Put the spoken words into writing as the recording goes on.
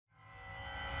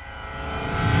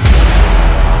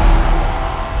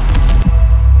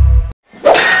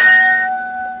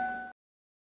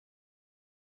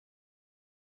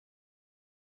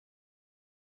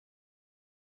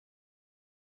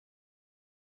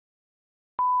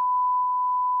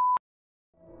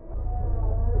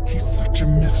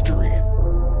history.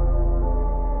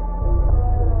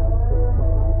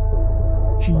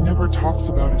 He never talks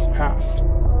about his past.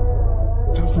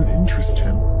 It doesn't interest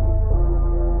him.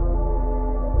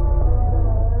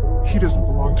 He doesn't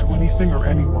belong to anything or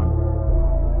anyone.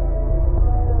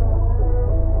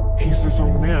 He's his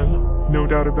own man, no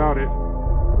doubt about it,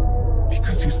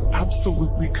 because he's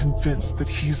absolutely convinced that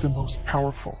he's the most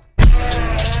powerful.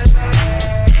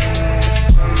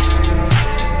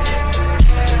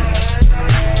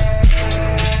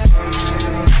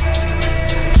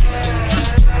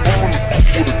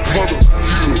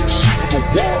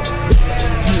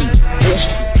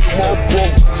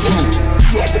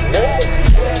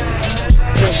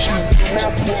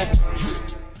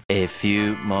 A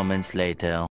few moments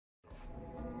later.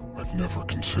 I've never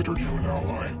considered you an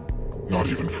ally, not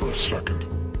even for a second.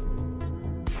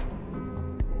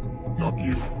 Not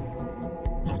you,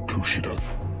 not Kushida,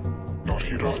 not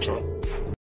Hirata.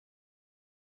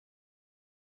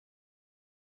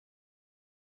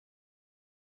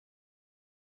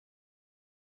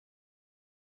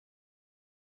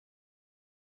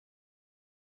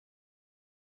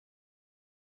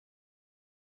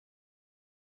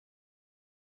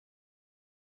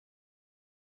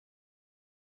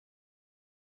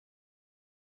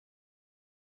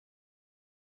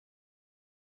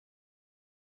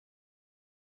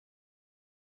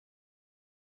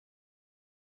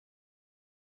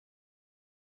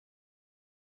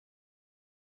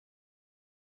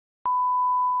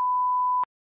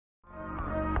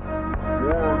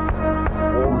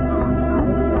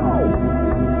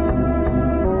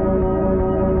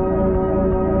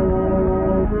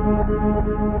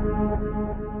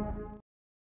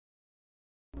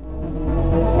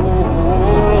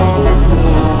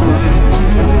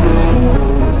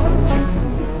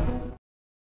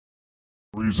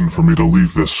 Reason for me to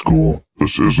leave this school.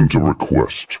 This isn't a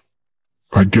request.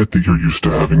 I get that you're used to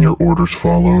having your orders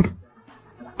followed,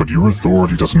 but your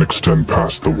authority doesn't extend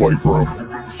past the White Room.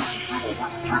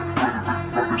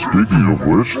 Speaking of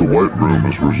which, the White Room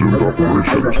has resumed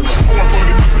operations.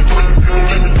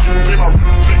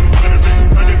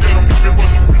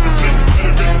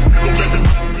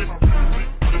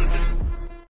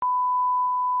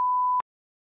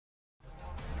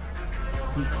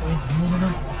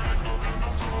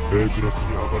 A クラス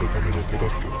に上がるための手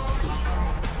助けはする。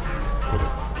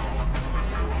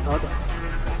ただ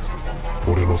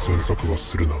俺の詮索は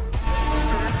するな。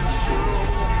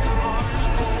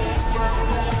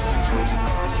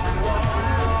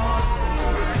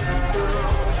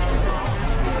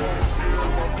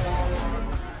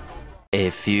A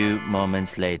few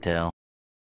moments later.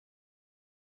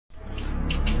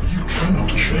 You cannot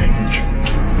change.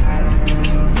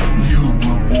 You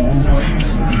will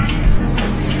always be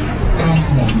a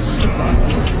monster.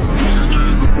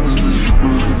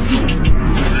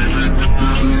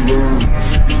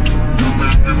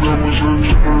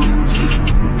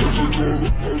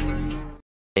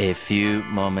 A few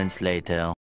moments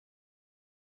later.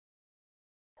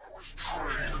 I was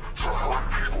trained to hurt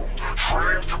people,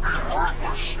 trained to be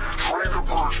ruthless, trained to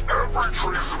purge every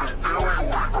trace of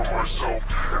inferiority from myself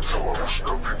until I was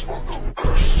nothing but the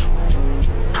best.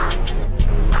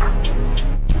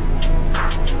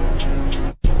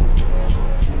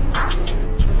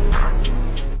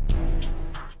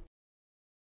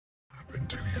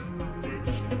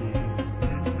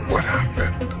 What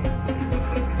happened?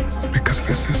 Because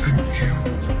this isn't you.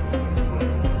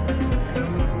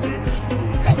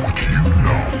 What would you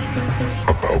know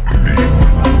about me?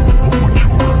 What would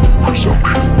your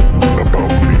presumption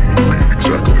about me be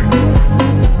exactly?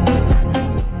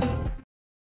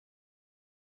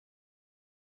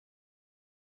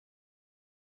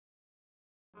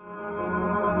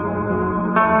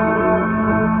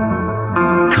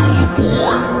 Kill the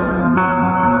boy,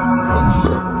 and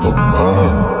let the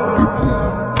man be born.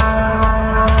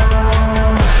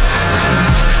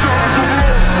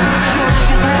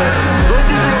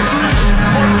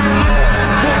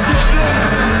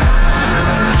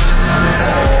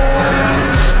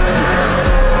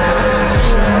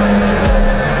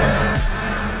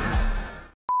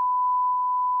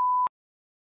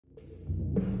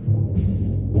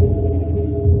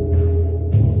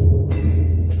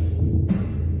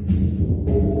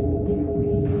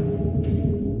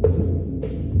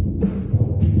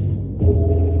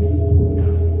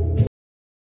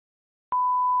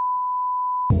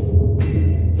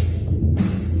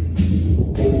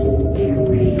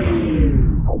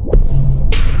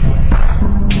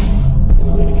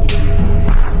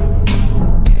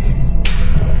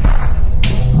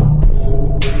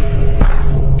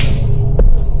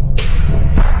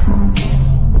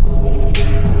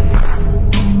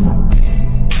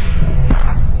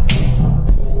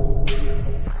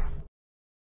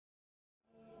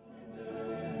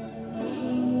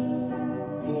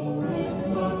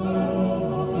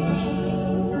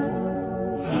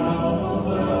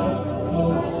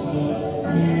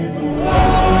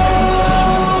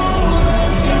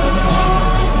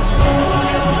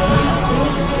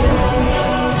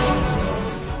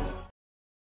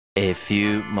 A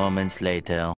few moments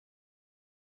later.